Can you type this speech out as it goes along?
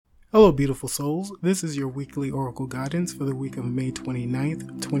Hello, beautiful souls. This is your weekly oracle guidance for the week of May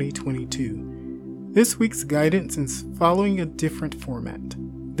 29th, 2022. This week's guidance is following a different format.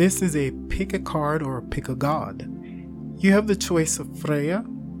 This is a pick a card or pick a god. You have the choice of Freya,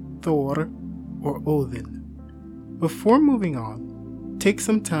 Thor, or Odin. Before moving on, take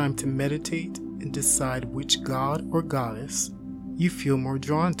some time to meditate and decide which god or goddess you feel more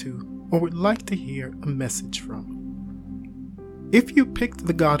drawn to or would like to hear a message from. If you picked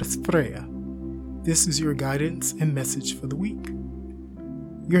the goddess Freya, this is your guidance and message for the week.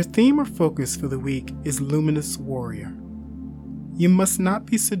 Your theme or focus for the week is Luminous Warrior. You must not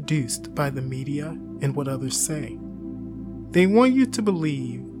be seduced by the media and what others say. They want you to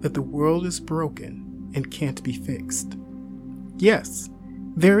believe that the world is broken and can't be fixed. Yes,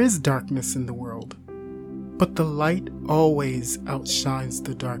 there is darkness in the world, but the light always outshines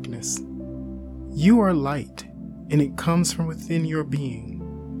the darkness. You are light, and it comes from within your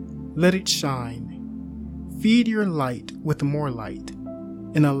being. Let it shine. Feed your light with more light,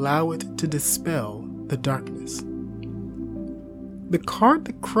 and allow it to dispel the darkness. The card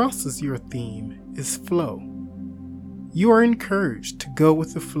that crosses your theme is Flow. You are encouraged to go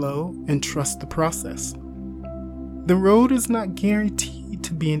with the flow and trust the process. The road is not guaranteed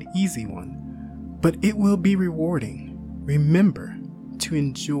to be an easy one, but it will be rewarding. Remember to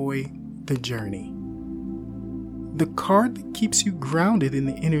enjoy the journey. The card that keeps you grounded in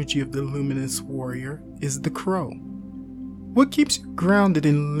the energy of the Luminous Warrior is the Crow. What keeps you grounded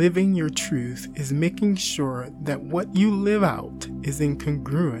in living your truth is making sure that what you live out is in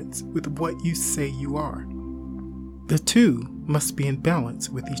congruence with what you say you are. The two must be in balance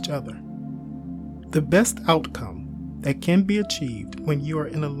with each other. The best outcome that can be achieved when you are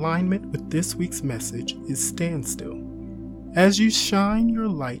in alignment with this week's message is standstill. As you shine your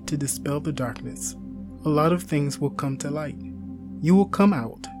light to dispel the darkness, a lot of things will come to light. You will come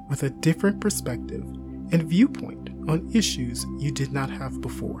out with a different perspective and viewpoint on issues you did not have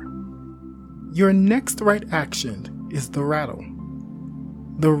before. Your next right action is the rattle.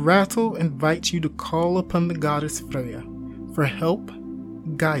 The rattle invites you to call upon the goddess Freya for help,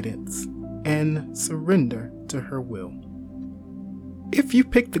 guidance, and surrender to her will. If you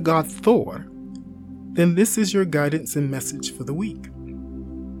pick the god Thor, then this is your guidance and message for the week.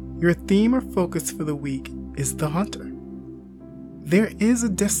 Your theme or focus for the week is the hunter. There is a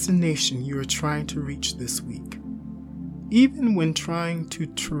destination you are trying to reach this week. Even when trying to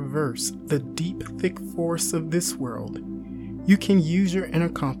traverse the deep, thick forests of this world, you can use your inner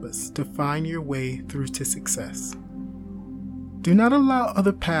compass to find your way through to success. Do not allow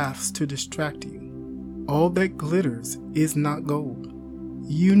other paths to distract you. All that glitters is not gold.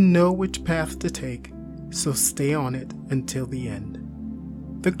 You know which path to take, so stay on it until the end.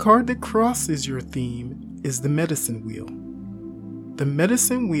 The card that crosses your theme is the Medicine Wheel. The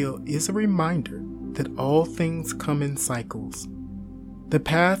Medicine Wheel is a reminder that all things come in cycles. The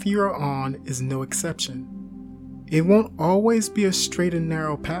path you are on is no exception. It won't always be a straight and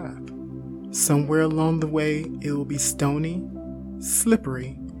narrow path. Somewhere along the way, it will be stony,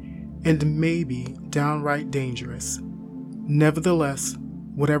 slippery, and maybe downright dangerous. Nevertheless,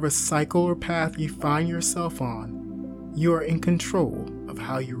 whatever cycle or path you find yourself on, you are in control of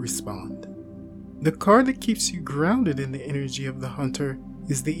how you respond. The card that keeps you grounded in the energy of the hunter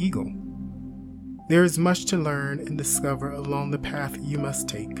is the Eagle. There is much to learn and discover along the path you must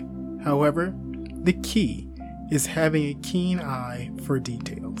take. However, the key is having a keen eye for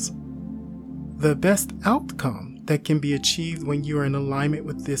details. The best outcome that can be achieved when you are in alignment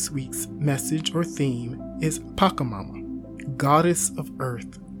with this week's message or theme is Pachamama, goddess of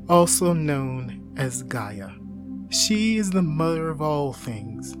earth, also known as Gaia. She is the mother of all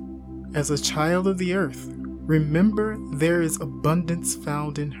things. As a child of the earth, remember there is abundance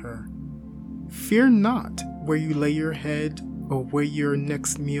found in her. Fear not where you lay your head or where your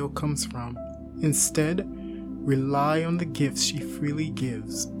next meal comes from. Instead, rely on the gifts she freely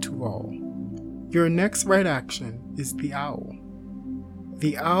gives to all. Your next right action is the Owl.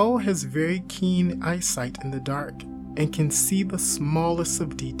 The owl has very keen eyesight in the dark and can see the smallest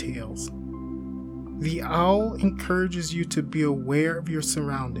of details. The owl encourages you to be aware of your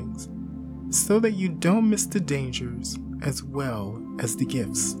surroundings so that you don't miss the dangers as well as the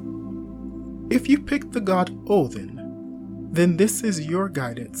gifts. If you pick the god Odin, then this is your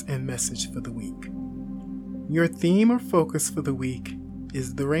guidance and message for the week. Your theme or focus for the week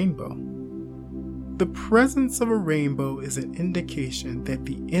is the rainbow. The presence of a rainbow is an indication that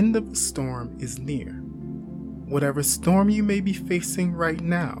the end of a storm is near. Whatever storm you may be facing right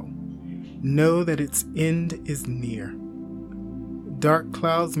now, know that its end is near. Dark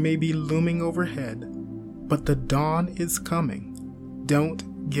clouds may be looming overhead, but the dawn is coming.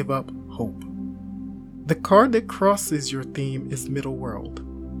 Don't give up hope. The card that crosses your theme is Middle World.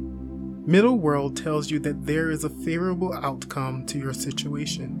 Middle World tells you that there is a favorable outcome to your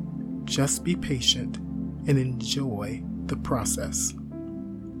situation. Just be patient and enjoy the process.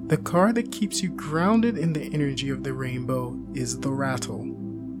 The card that keeps you grounded in the energy of the rainbow is the Rattle.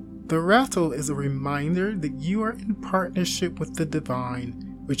 The Rattle is a reminder that you are in partnership with the divine,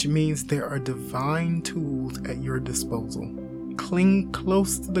 which means there are divine tools at your disposal. Cling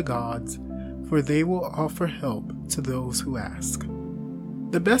close to the gods, for they will offer help to those who ask.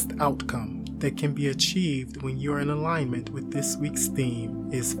 The best outcome that can be achieved when you're in alignment with this week's theme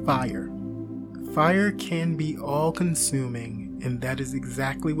is fire. Fire can be all-consuming, and that is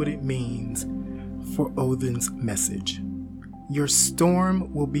exactly what it means for Odin's message. Your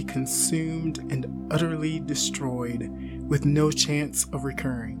storm will be consumed and utterly destroyed with no chance of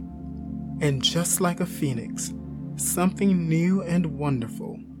recurring. And just like a phoenix, something new and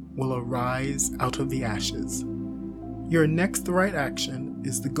wonderful will arise out of the ashes. Your next right action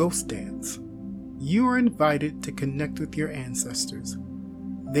is the Ghost Dance. You are invited to connect with your ancestors.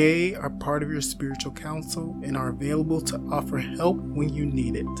 They are part of your spiritual council and are available to offer help when you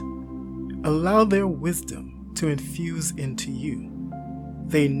need it. Allow their wisdom to infuse into you.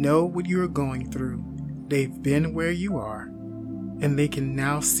 They know what you are going through, they've been where you are, and they can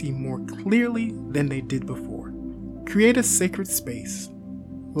now see more clearly than they did before. Create a sacred space,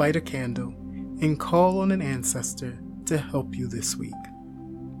 light a candle, and call on an ancestor to help you this week.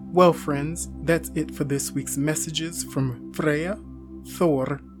 Well, friends, that's it for this week's messages from Freya,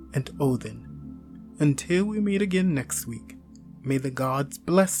 Thor, and Odin. Until we meet again next week, may the gods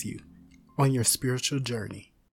bless you on your spiritual journey.